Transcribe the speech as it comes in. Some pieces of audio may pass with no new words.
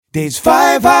Dave's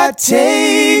 5 Hot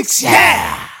Takes,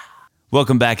 yeah!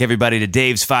 Welcome back, everybody, to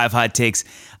Dave's 5 Hot Takes.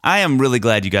 I am really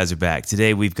glad you guys are back.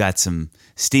 Today, we've got some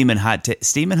steaming hot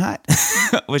steaming hot?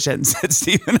 I wish I hadn't said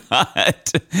steaming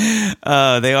hot.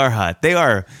 They are hot. They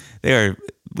are.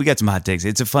 We got some hot takes.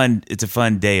 It's a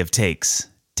fun day of takes.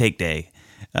 Take day.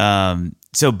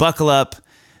 So buckle up,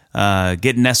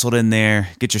 get nestled in there,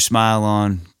 get your smile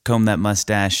on, comb that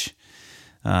mustache,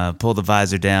 pull the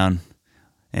visor down,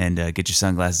 and get your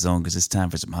sunglasses on because it's time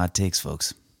for some hot takes,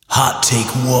 folks. Hot take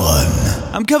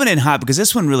 1. I'm coming in hot because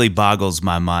this one really boggles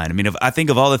my mind. I mean, I think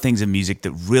of all the things in music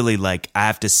that really, I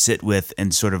have to sit with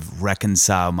and sort of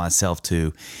reconcile myself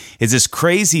to, is this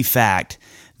crazy fact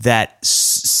that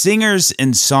singers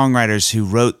and songwriters who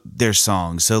wrote their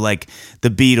songs, so like the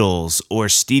Beatles or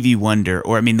Stevie Wonder,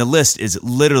 or the list is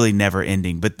literally never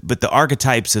ending, but the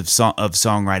archetypes of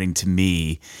songwriting to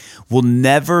me will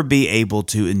never be able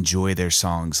to enjoy their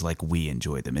songs like we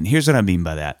enjoy them. And here's what I mean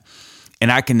by that.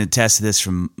 And I can attest to this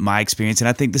from my experience, and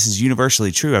I think this is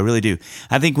universally true. I really do.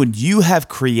 I think when you have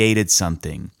created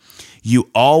something,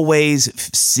 you always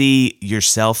see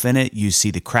yourself in it, you see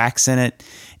the cracks in it,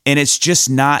 and it's just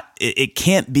not, it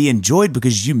can't be enjoyed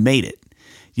because you made it.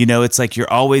 You know, it's like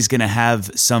you're always going to have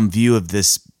some view of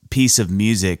this piece of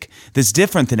music that's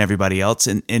different than everybody else.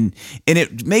 And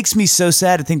it makes me so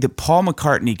sad to think that Paul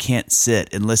McCartney can't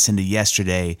sit and listen to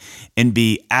Yesterday and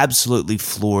be absolutely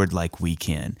floored like we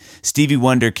can. Stevie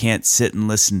Wonder can't sit and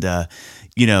listen to,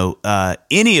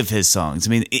 any of his songs.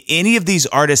 I mean, any of these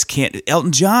artists can't.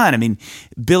 Elton John,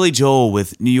 Billy Joel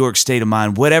with New York State of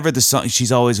Mind, whatever the song,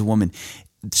 She's Always a Woman.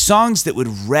 Songs that would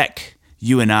wreck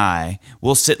you and I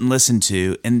will sit and listen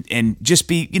to and just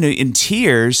be, in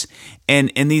tears. And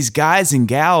these guys and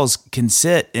gals can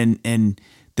sit and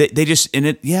they just, and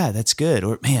it, yeah, that's good.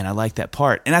 Or, man, I like that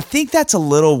part. And I think that's a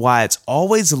little why it's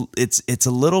always, it's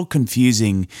a little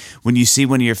confusing when you see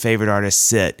one of your favorite artists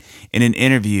sit in an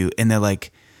interview and they're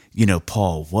like,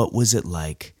 Paul, what was it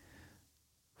like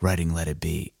writing Let It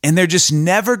Be? And they're just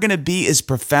never going to be as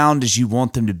profound as you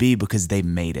want them to be because they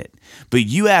made it. But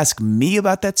you ask me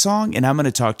about that song and I'm going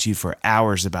to talk to you for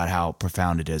hours about how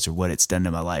profound it is or what it's done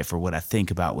to my life or what I think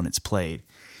about when it's played.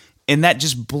 And that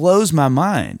just blows my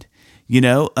mind.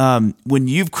 When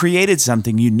you've created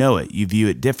something, you know it, you view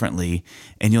it differently,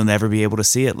 and you'll never be able to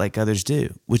see it like others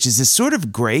do, which is this sort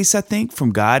of grace, I think,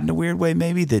 from God in a weird way,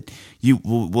 maybe, that you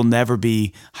will never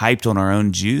be hyped on our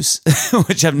own juice,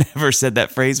 which I've never said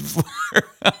that phrase before.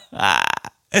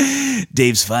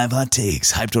 Dave's 5 Hot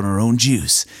Takes, hyped on our own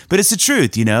juice. But it's the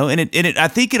truth, and I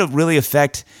think it'll really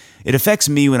affects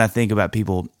me when I think about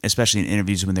people, especially in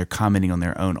interviews when they're commenting on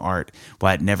their own art,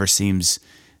 why it never seems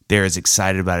they're as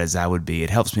excited about it as I would be. It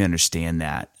helps me understand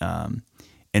that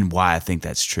and why I think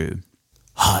that's true.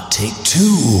 Hot take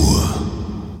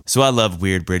 2. So I love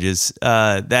weird bridges.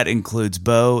 That includes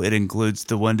Bo. It includes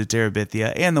the one to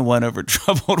Terabithia and the one over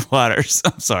Troubled Waters.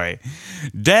 I'm sorry.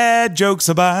 Dad jokes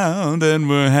abound and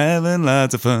we're having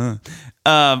lots of fun.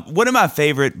 One of my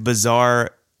favorite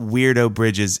bizarre weirdo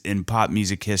bridges in pop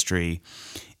music history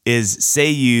is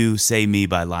Say You, Say Me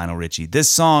by Lionel Richie. This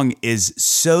song is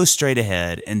so straight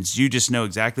ahead, and you just know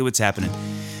exactly what's happening.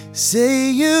 Say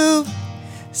you,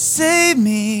 say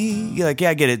me. You're like,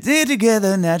 yeah, I get it. They're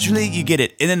together naturally. You get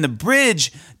it. And then the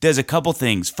bridge does a couple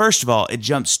things. First of all, it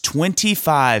jumps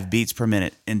 25 beats per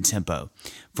minute in tempo.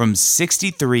 From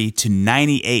 63 to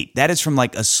 98. That is from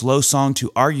like a slow song to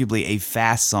arguably a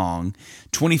fast song.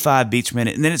 25 beats per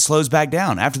minute. And then it slows back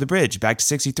down after the bridge, back to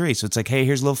 63. So it's like, hey,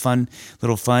 here's a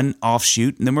little fun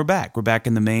offshoot. And then we're back. We're back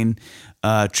in the main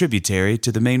tributary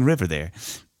to the main river there.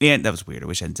 And that was weird. I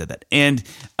wish I hadn't said that. And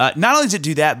not only does it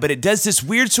do that, but it does this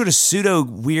weird sort of pseudo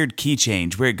weird key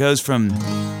change where it goes from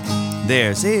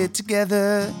there, say it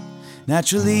together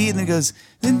naturally, and then it goes,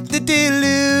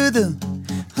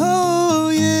 oh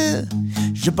yeah,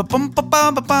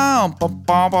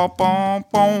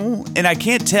 and I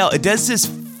can't tell. It does this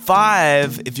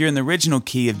 5 if you're in the original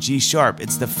key of G sharp.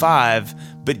 It's the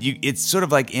 5, but it's sort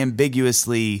of like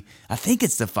ambiguously, I think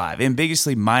it's the 5,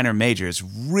 ambiguously minor major. It's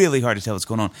really hard to tell what's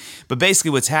going on. But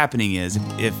basically what's happening is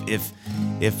if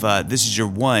this is your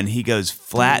 1, he goes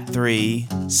flat 3,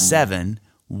 7,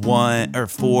 1 or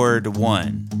 4 to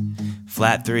 1.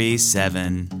 Flat 3,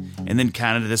 7, and then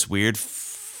kind of this weird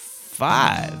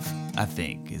 5, I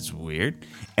think is weird.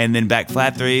 And then back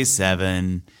flat 3,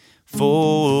 7,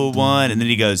 4, 1, and then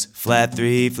he goes flat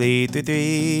 3, 3, 3,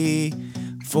 3,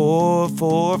 4,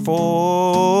 4,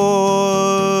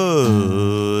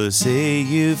 4. Say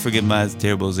you, forget my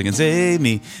terrible singing, say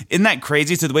me. Isn't that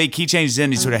crazy? So the way key changes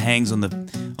in, he sort of hangs on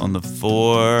the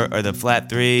 4 or the flat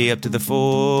 3 up to the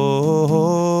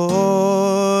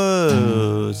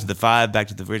 4. goes to the 5, back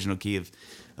to the original key of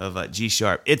G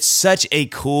sharp. It's such a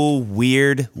cool,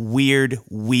 weird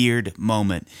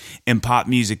moment in pop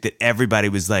music that everybody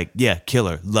was like, yeah,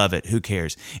 killer, love it, who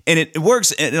cares? And it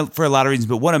works for a lot of reasons,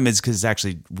 but one of them is because it's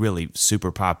actually really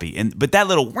super poppy. But that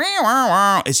little,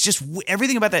 it's just,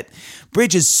 everything about that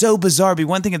bridge is so bizarre. It'd be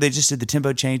one thing if they just did the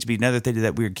tempo change, it'd be another if they did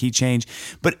that weird key change.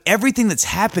 But everything that's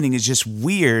happening is just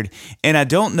weird. And I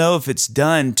don't know if it's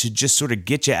done to just sort of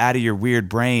get you out of your weird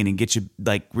brain and get you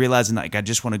like realizing like, I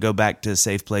just want to go back to a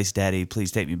safe place, Daddy,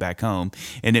 please take me back home.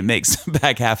 And it makes the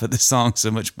back half of the song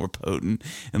so much more potent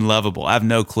and lovable. I have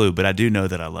no clue, but I do know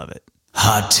that I love it.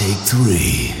 Hot take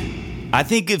 3. I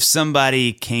think if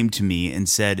somebody came to me and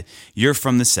said, you're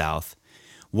from the South,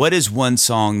 what is one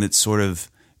song that's sort of,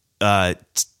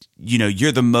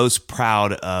 you're the most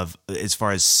proud of as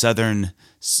far as Southern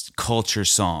culture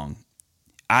song?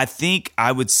 I think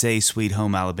I would say Sweet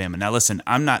Home Alabama. Now, listen,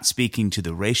 I'm not speaking to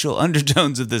the racial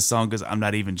undertones of this song because I'm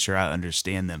not even sure I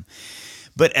understand them.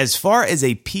 But as far as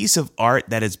a piece of art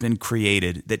that has been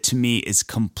created that to me is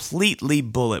completely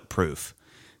bulletproof,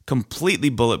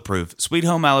 Sweet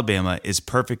Home Alabama is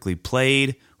perfectly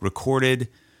played, recorded,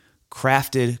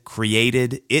 crafted,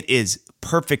 created. It is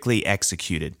perfectly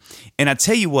executed. And I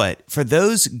tell you what, for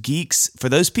those geeks, for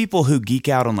those people who geek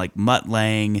out on like Mutt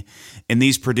Lange and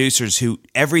these producers who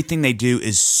everything they do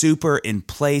is super in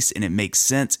place and it makes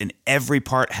sense and every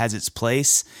part has its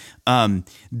place,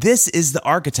 this is the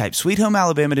archetype. Sweet Home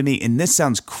Alabama to me, and this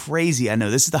sounds crazy, I know,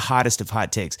 this is the hottest of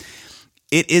hot takes.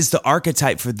 It is the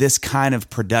archetype for this kind of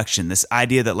production, this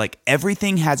idea that like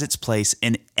everything has its place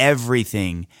and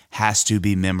everything has to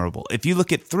be memorable. If you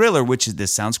look at Thriller, which is,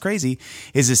 this sounds crazy,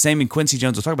 is the same, and Quincy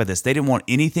Jones will talk about this. They didn't want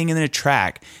anything in a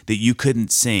track that you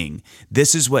couldn't sing.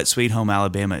 This is what Sweet Home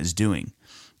Alabama is doing.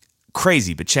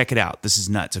 Crazy, but check it out. This is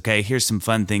nuts, okay? Here's some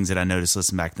fun things that I noticed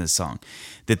listening back to this song.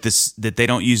 That they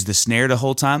don't use the snare the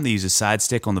whole time. They use a side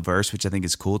stick on the verse, which I think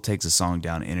is cool. It takes a song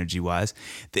down energy-wise.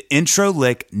 The intro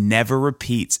lick never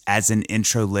repeats as an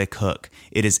intro lick hook.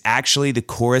 It is actually the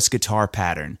chorus guitar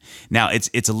pattern. Now,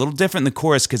 it's a little different in the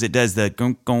chorus because it does the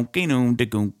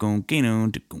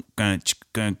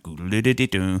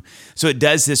so it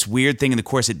does this weird thing in the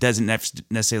chorus it doesn't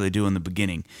necessarily do in the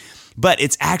beginning. But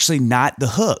it's actually not the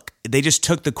hook. They just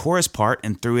took the chorus part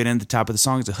and threw it in the top of the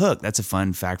song as a hook. That's a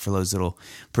fun fact for those little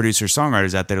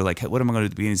producer-songwriters out there who are like, hey, what am I going to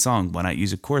do at the beginning of the song? Why not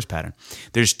use a chorus pattern?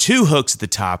 There's 2 hooks at the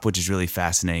top, which is really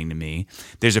fascinating to me.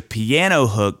 There's a piano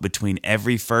hook between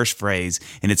every first phrase,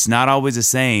 and it's not always the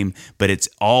same, but it's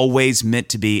always meant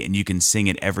to be, and you can sing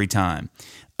it every time.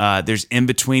 There's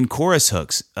in-between chorus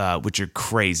hooks, which are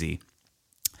crazy.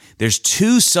 There's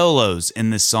 2 solos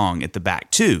in this song at the back.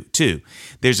 Two.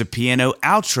 There's a piano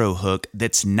outro hook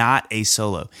that's not a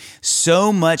solo.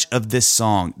 So much of this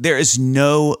song, there is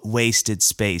no wasted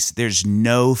space. There's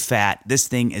no fat. This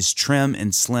thing is trim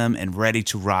and slim and ready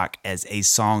to rock as a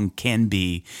song can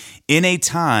be in a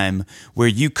time where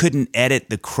you couldn't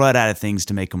edit the crud out of things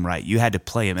to make them right. You had to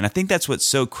play them. And I think that's what's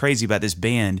so crazy about this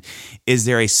band is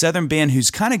they're a Southern band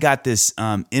who's kind of got this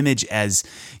image as,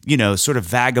 sort of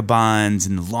vagabonds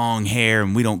and long hair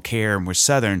and we don't care and we're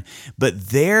Southern, but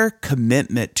their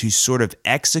commitment to sort of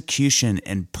execution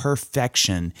and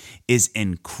perfection is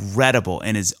incredible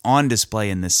and is on display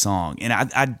in this song. And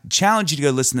I challenge you to go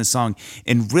listen to this song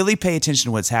and really pay attention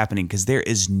to what's happening because there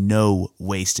is no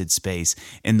wasted space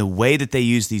in the way that they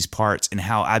use these parts and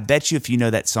how I bet you if you know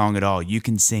that song at all, you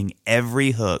can sing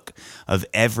every hook of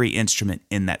every instrument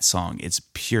in that song. It's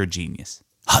pure genius.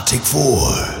 Hot take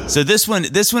 4. So this one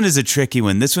is a tricky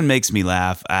one. This one makes me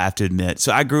laugh, I have to admit.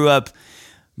 So I grew up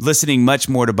listening much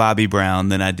more to Bobby Brown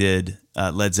than I did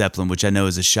Led Zeppelin, which I know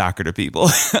is a shocker to people.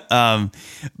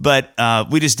 But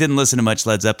we just didn't listen to much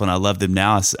Led Zeppelin. I love them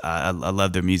now. I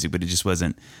love their music, but it just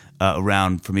wasn't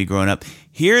around for me growing up.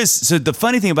 So the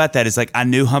funny thing about that is like I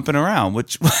knew Humping Around,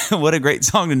 which what a great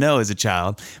song to know as a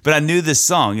child. But I knew this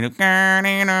song, ain't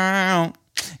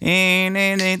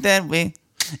that way.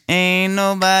 Ain't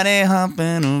nobody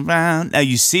humping around. Now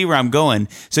you see where I'm going.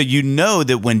 So you know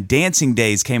that when Dancing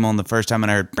Days came on the first time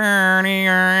and I heard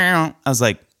I was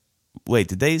like, wait,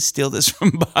 did they steal this from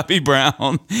Bobby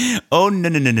Brown? Oh,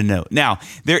 no. Now,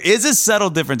 there is a subtle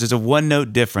difference. There's a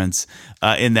one-note difference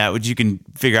in that, which you can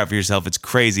figure out for yourself. It's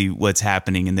crazy what's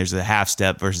happening, and there's a half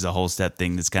step versus a whole step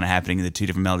thing that's kind of happening in the 2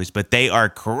 different melodies, but they are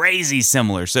crazy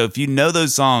similar. So if you know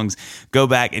those songs, go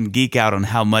back and geek out on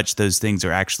how much those things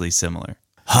are actually similar.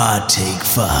 Hot take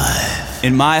 5.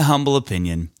 In my humble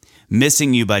opinion,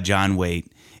 Missing You by John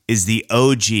Waite is the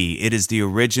OG. It is the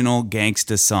original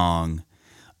gangsta song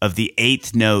of the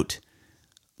 8th note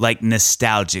like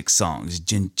nostalgic songs,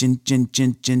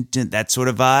 that sort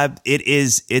of vibe.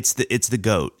 It's the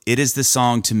GOAT. It is the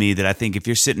song to me that I think if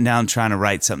you're sitting down trying to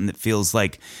write something that feels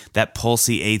like that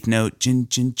pulsy eighth note,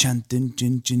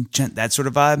 that sort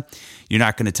of vibe, you're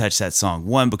not going to touch that song.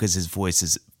 One, because his voice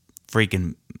is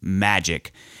freaking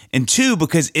magic. And two,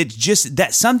 because it's just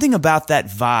that something about that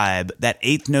vibe, that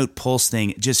eighth note pulse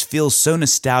thing, just feels so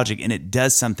nostalgic, and it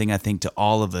does something, I think, to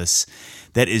all of us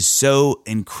that is so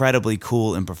incredibly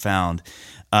cool and profound.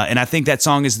 And I think that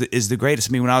song is the greatest.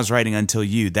 I mean, when I was writing Until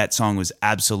You, that song was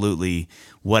absolutely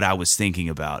what I was thinking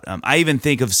about. I even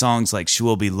think of songs like She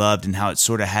Will Be Loved and how it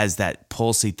sort of has that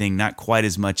pulsy thing, not quite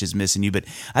as much as Missing You. But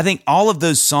I think all of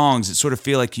those songs that sort of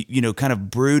feel like, kind of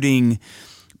brooding,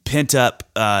 pent up,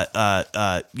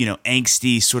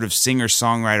 angsty sort of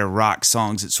singer-songwriter rock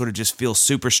songs that sort of just feel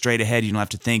super straight ahead. You don't have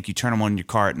to think. You turn them on in your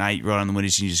car at night, you roll on the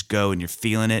windows, and you just go, and you're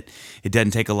feeling it. It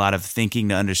doesn't take a lot of thinking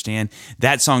to understand.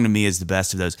 That song to me is the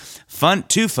best of those.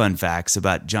 Two fun facts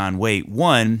about John Waite.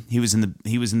 One, he was in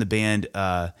the band.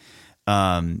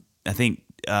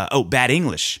 Bad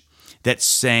English. That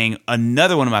sang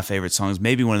another one of my favorite songs,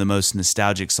 maybe one of the most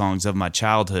nostalgic songs of my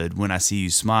childhood, When I See You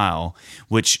Smile,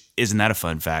 which, isn't that a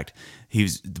fun fact? He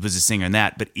was a singer in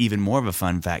that, but even more of a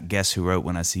fun fact, guess who wrote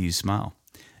When I See You Smile?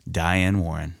 Diane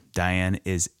Warren. Diane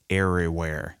is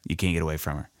everywhere. You can't get away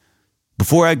from her.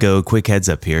 Before I go, quick heads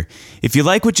up here. If you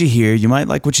like what you hear, you might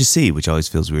like what you see, which always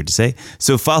feels weird to say.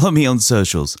 So follow me on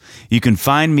socials. You can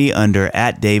find me under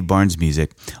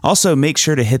 @DaveBarnesMusic. Also, make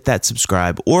sure to hit that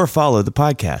subscribe or follow the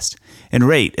podcast. And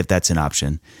rate if that's an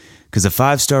option. Because a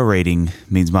 5-star rating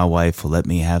means my wife will let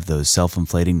me have those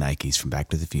self-inflating Nikes from Back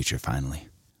to the Future finally.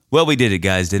 Well, we did it,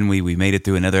 guys, didn't we? We made it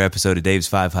through another episode of Dave's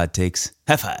 5 Hot Takes.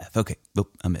 High five. Okay. Oop,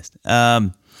 I missed.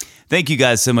 Thank you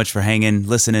guys so much for hanging,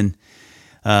 listening,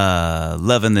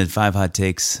 loving the 5 Hot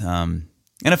Takes. And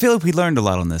I feel like we learned a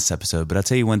lot on this episode, but I'll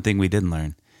tell you one thing we didn't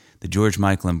learn. That George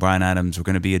Michael and Bryan Adams were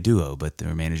going to be a duo, but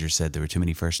their manager said there were too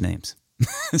many first names.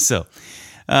 So...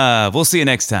 we'll see you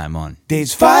next time on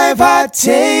Dave's 5 Hot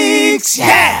Takes.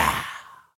 Yeah!